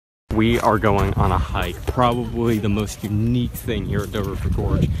We are going on a hike, probably the most unique thing here at Doe River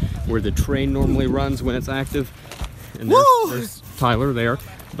Gorge, where the train normally runs when it's active. And there's Tyler there,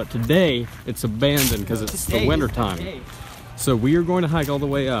 but today it's abandoned because it's the winter time. So we are going to hike all the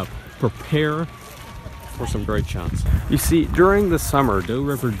way up. Prepare for some great shots. You see, during the summer, Doe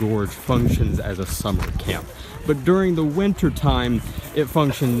River Gorge functions as a summer camp, but during the winter time, it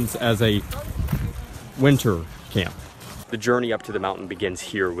functions as a winter camp. The journey up to the mountain begins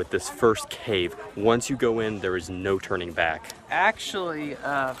here with this first cave. Once you go in, there is no turning back. Actually, you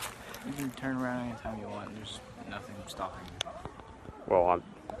can turn around anytime you want. There's nothing stopping you. Well,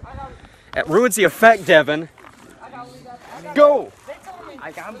 it ruins the effect, Devin. Go!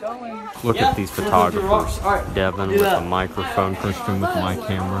 I'm going. Look at these photographers. Devin with the microphone, Christian with my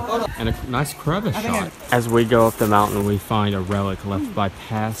camera, and a nice crevice shot. As we go up the mountain, we find a relic left by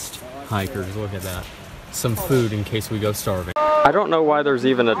past hikers. Look at that. Some food in case we go starving. I don't know why there's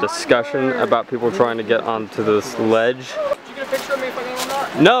even a discussion about people trying to get onto this ledge. Did you get a picture of me if I get on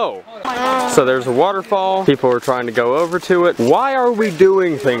that? No! So there's a waterfall. People are trying to go over to it. Why are we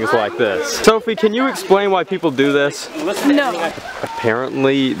doing things like this? Sophie, can you explain why people do this? No.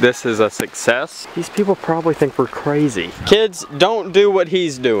 Apparently this is a success. These people probably think we're crazy. Kids, don't do what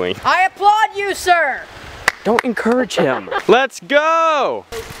he's doing. I applaud you, sir! Don't encourage him. Let's go!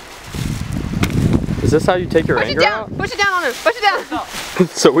 Is this how you take your anger out? Push it down on him! Push it down!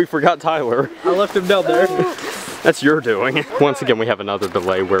 So we forgot Tyler. I left him down there. That's your doing. Once again, we have another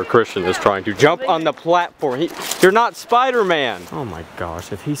delay where Christian is trying to jump on the platform. You're not Spider-Man. Oh my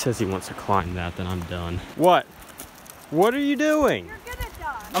gosh, if he says he wants to climb that, then I'm done. What? What are you doing?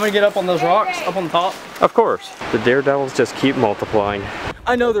 I'm gonna get up on those rocks, up on the top. Of course. The daredevils just keep multiplying.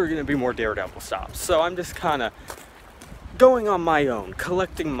 I know there are gonna be more daredevil stops, so I'm just kinda going on my own,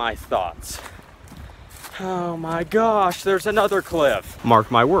 collecting my thoughts. Oh my gosh, there's another cliff.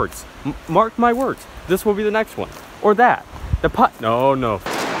 Mark my words. Mark my words. This will be the next one. Or that. The putt. No, no.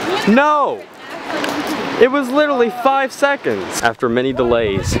 No! It was literally 5 seconds. After many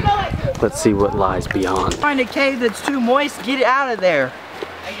delays, let's see what lies beyond. Find a cave that's too moist, get it out of there.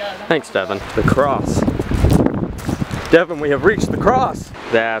 Thanks, Devin. The cross. Devin, we have reached the cross.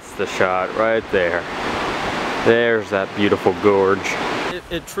 That's the shot right there. There's that beautiful gorge.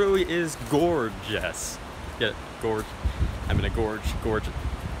 It truly is gorgeous. Get it? Gorge. I'm in a gorge. Gorge.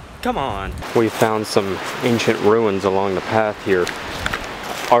 Come on. We found some ancient ruins along the path here.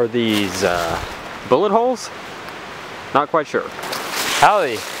 Are these bullet holes? Not quite sure.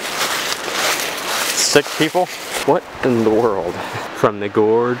 Howdy. 6 people? What in the world? From the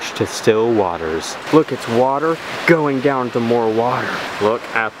gorge to still waters. Look, it's water going down to more water. Look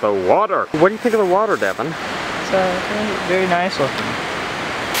at the water. What do you think of the water, Devin? It's very nice looking.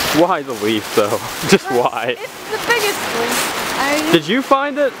 Why the leaf, though? Just why? It's the biggest leaf. Did you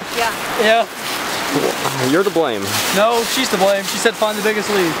find it? Yeah. Yeah. You're to blame. No, she's to blame. She said find the biggest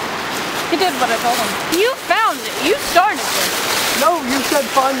leaf. He did what I told him. You found it. You started it. No, you said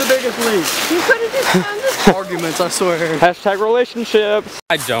find the biggest leaf. You could have just found it. Arguments, I swear. Hashtag relationships.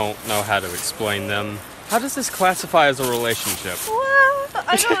 I don't know how to explain them. How does this classify as a relationship? Well,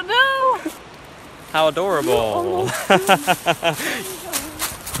 I don't know. How adorable.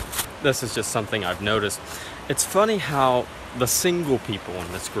 This is just something I've noticed. It's funny how the single people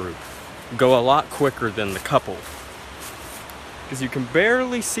in this group go a lot quicker than the couple. Because you can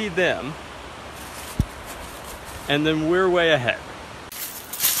barely see them, and then we're way ahead.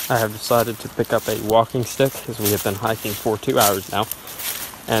 I have decided to pick up a walking stick because we have been hiking for 2 hours now,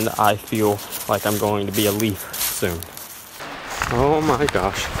 and I feel like I'm going to be a leaf soon. Oh my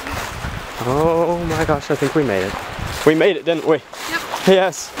gosh. Oh my gosh, I think we made it. We made it, didn't we? Yep.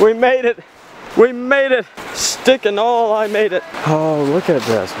 Yes, we made it. We made it. Stick and all, I made it. Oh, look at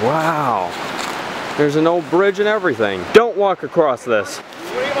this. Wow. There's an old bridge and everything. Don't walk across this.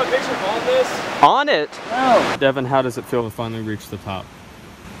 You want to get my picture on this? On it? No. Devin, how does it feel to finally reach the top?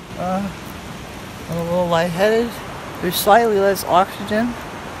 I'm a little lightheaded. There's slightly less oxygen,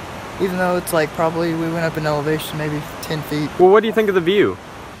 even though it's like probably we went up in elevation maybe 10 feet. Well, what do you think of the view?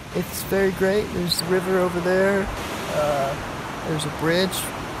 It's very great. There's the river over there. There's a bridge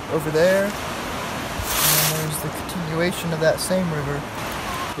over there. And there's the continuation of that same river.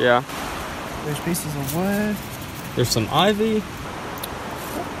 Yeah. There's pieces of wood. There's some ivy.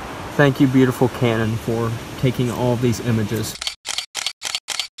 Thank you, beautiful Canon, for taking all of these images.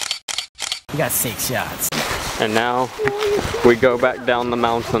 We got 6 shots. And now we go back down the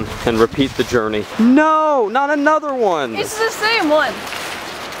mountain and repeat the journey. No, not another one. It's the same one.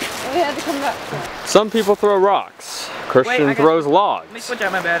 We had to come back. Some people throw rocks. Christian throws logs. Let me switch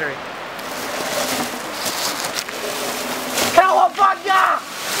out my battery.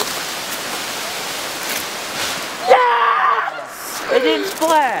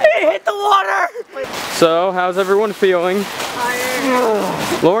 splash. It hit the water! So, how's everyone feeling?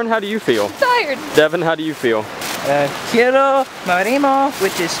 Tired. Lauren, how do you feel? Tired. Devin, how do you feel? Quiero marimo,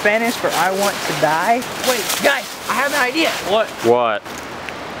 which is Spanish for I want to die. Wait, guys, I have an idea. What?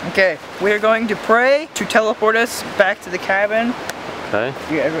 Okay, we are going to pray to teleport us back to the cabin. Okay.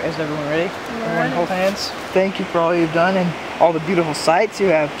 Is everyone ready? Everyone hold hands. Thank you for all you've done and all the beautiful sights you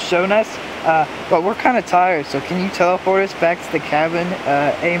have shown us. But we're kind of tired, so can you teleport us back to the cabin?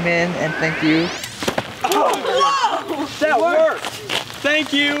 Amen and thank you. Oh, that worked!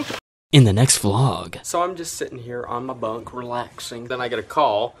 Thank you! In the next vlog. So I'm just sitting here on my bunk, relaxing. Then I get a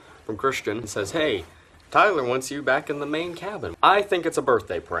call from Christian and says, hey, Tyler wants you back in the main cabin. I think it's a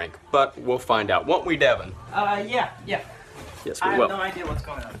birthday prank, but we'll find out. Won't we, Devin? Yeah. Yes, we I will. have no idea what's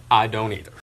going on. I don't either.